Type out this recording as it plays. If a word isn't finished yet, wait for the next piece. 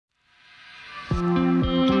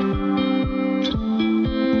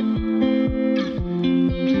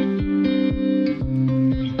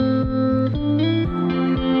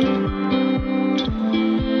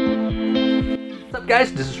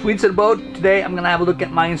guys, this is Sweets and Boat. Today I'm gonna have a look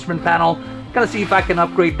at my instrument panel. Gonna see if I can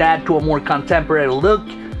upgrade that to a more contemporary look.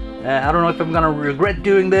 I don't know if I'm gonna regret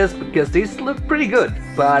doing this because these look pretty good,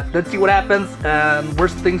 but let's see what happens.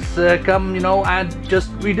 Worst things come, you know, I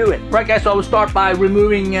just redo it. Right guys, so I will start by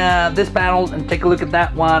removing this panel and take a look at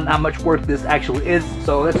that one, how much work this actually is.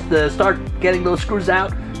 So let's start getting those screws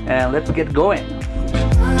out and let's get going.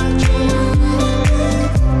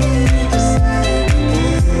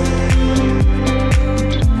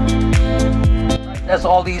 As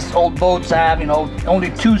all these old boats have, you know,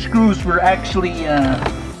 only 2 screws were actually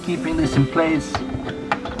keeping this in place.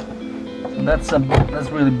 And that's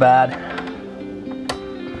really bad.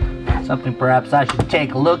 Something perhaps I should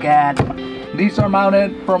take a look at. These are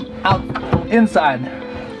mounted from inside.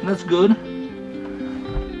 That's good.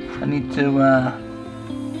 I need to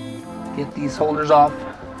get these holders off.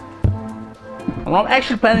 What I'm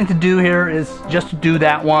actually planning to do here is just to do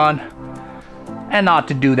that one and not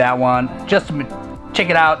to do that one. Just to check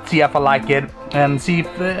it out, see if I like it, and see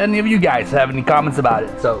if any of you guys have any comments about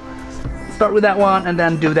it. So start with that one and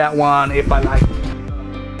then do that one if I like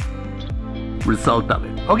the result of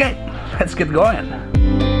it. Okay, let's get going.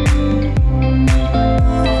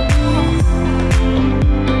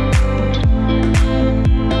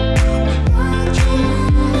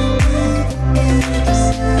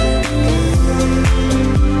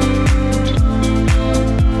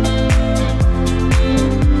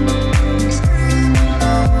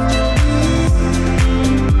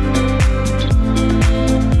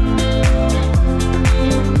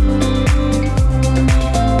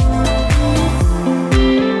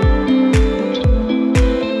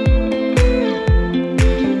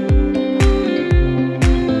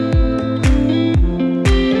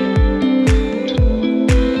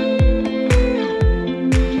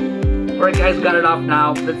 Alright guys, got it off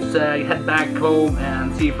now. Let's head back home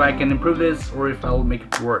and see if I can improve this or if I'll make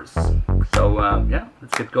it worse. So yeah,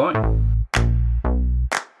 let's get going.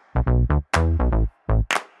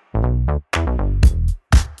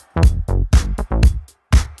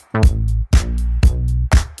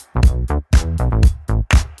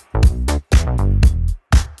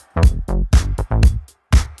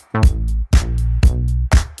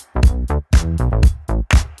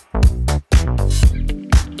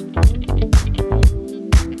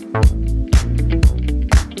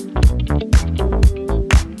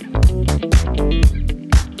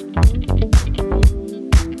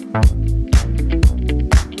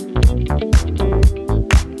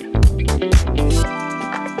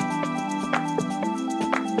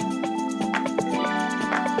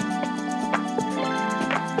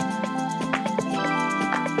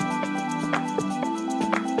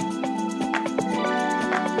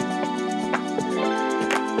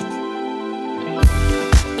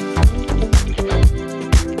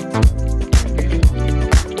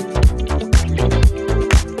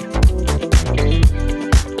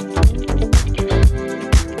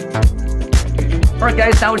 Alright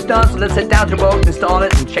guys, now it's done, so let's head down to the boat, install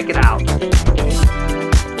it, and check it out.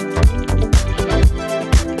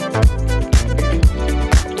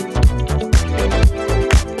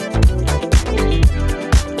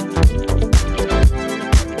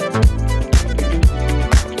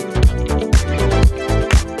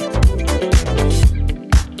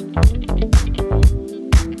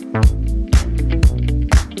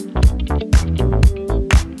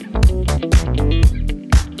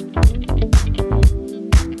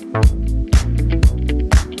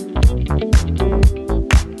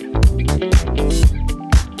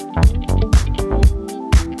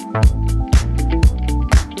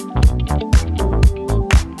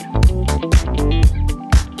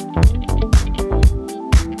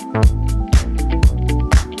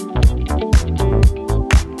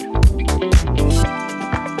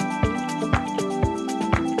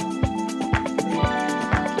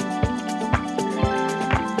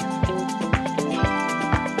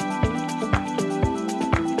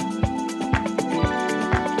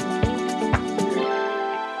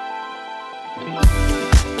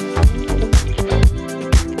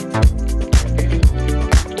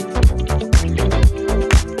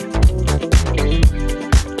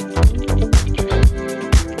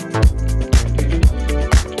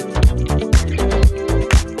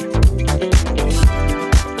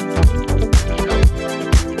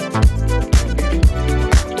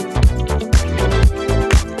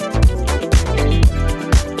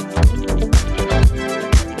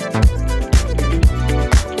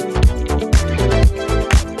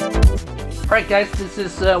 Alright guys, this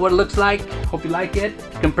is what it looks like. Hope you like it.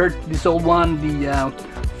 Compared to this old one, the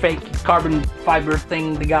fake carbon fiber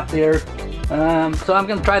thing they got there. So I'm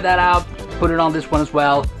gonna try that out, put it on this one as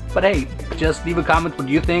well. But hey, just leave a comment what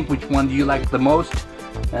you think, which one do you like the most.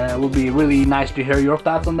 It will be really nice to hear your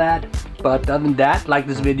thoughts on that. But other than that, like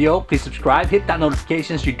this video, please subscribe, hit that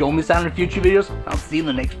notification so you don't miss out on future videos. I'll see you in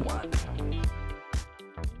the next one.